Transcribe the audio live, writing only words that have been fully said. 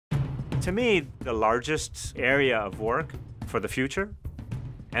To me, the largest area of work for the future,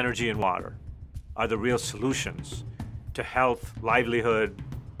 energy and water, are the real solutions to health, livelihood,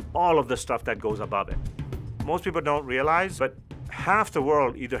 all of the stuff that goes above it. Most people don't realize, but half the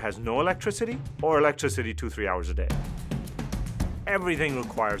world either has no electricity or electricity 2-3 hours a day. Everything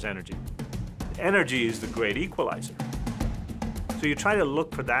requires energy. Energy is the great equalizer. So you try to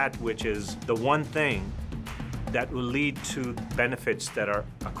look for that which is the one thing that will lead to benefits that are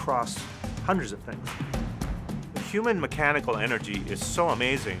across hundreds of things. Human mechanical energy is so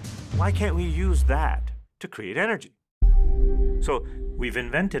amazing. Why can't we use that to create energy? So we've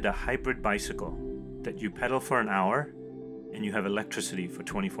invented a hybrid bicycle that you pedal for an hour and you have electricity for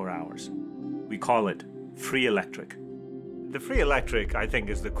 24 hours. We call it free electric. The free electric, I think,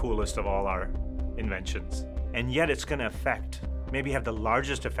 is the coolest of all our inventions. And yet it's going to affect, maybe have the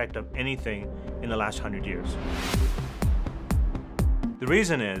largest effect of anything in the last 100 years. The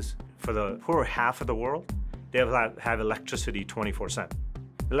reason is, for the poor half of the world, they have electricity 24/7.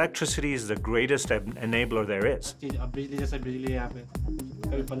 Electricity is the greatest enabler there is.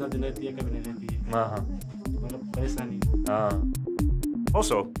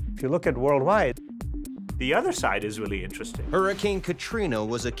 Also, if you look at worldwide, the other side is really interesting. Hurricane Katrina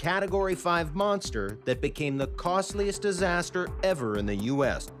was a Category 5 monster that became the costliest disaster ever in the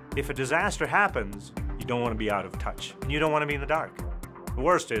U.S. If a disaster happens, you don't want to be out of touch. You don't want to be in the dark. The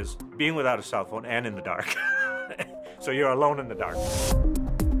worst is being without a cell phone and in the dark. So you're alone in the dark.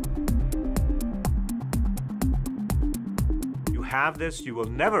 You have this, you will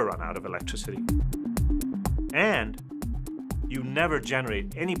never run out of electricity. And you never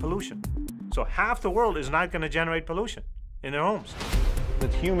generate any pollution. So half the world is not going to generate pollution in their homes.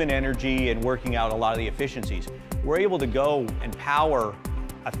 With human energy and working out a lot of the efficiencies, we're able to go and power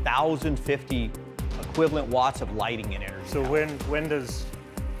 1,050 equivalent watts of lighting in energy. So when does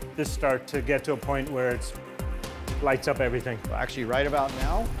this start to get to a point where it lights up everything? Well, actually, right about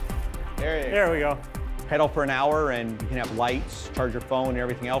now, there we go. Pedal for an hour and you can have lights, charge your phone, and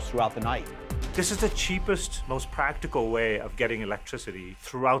everything else throughout the night. This is the cheapest, most practical way of getting electricity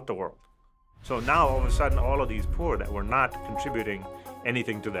throughout the world. So now, all of a sudden, all of these poor that were not contributing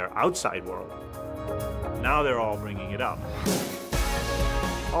anything to their outside world, now they're all bringing it up.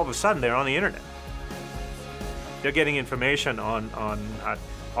 All of a sudden, they're on the internet. They're getting information all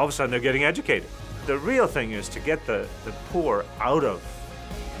of a sudden, they're getting educated. The real thing is to get the poor out of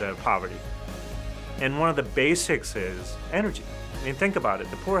their poverty. And one of the basics is energy. I mean, think about it.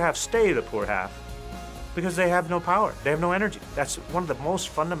 The poor half stay the poor half because they have no power. They have no energy. That's one of the most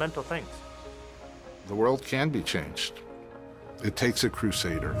fundamental things. The world can be changed. It takes a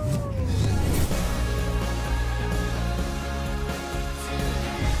crusader.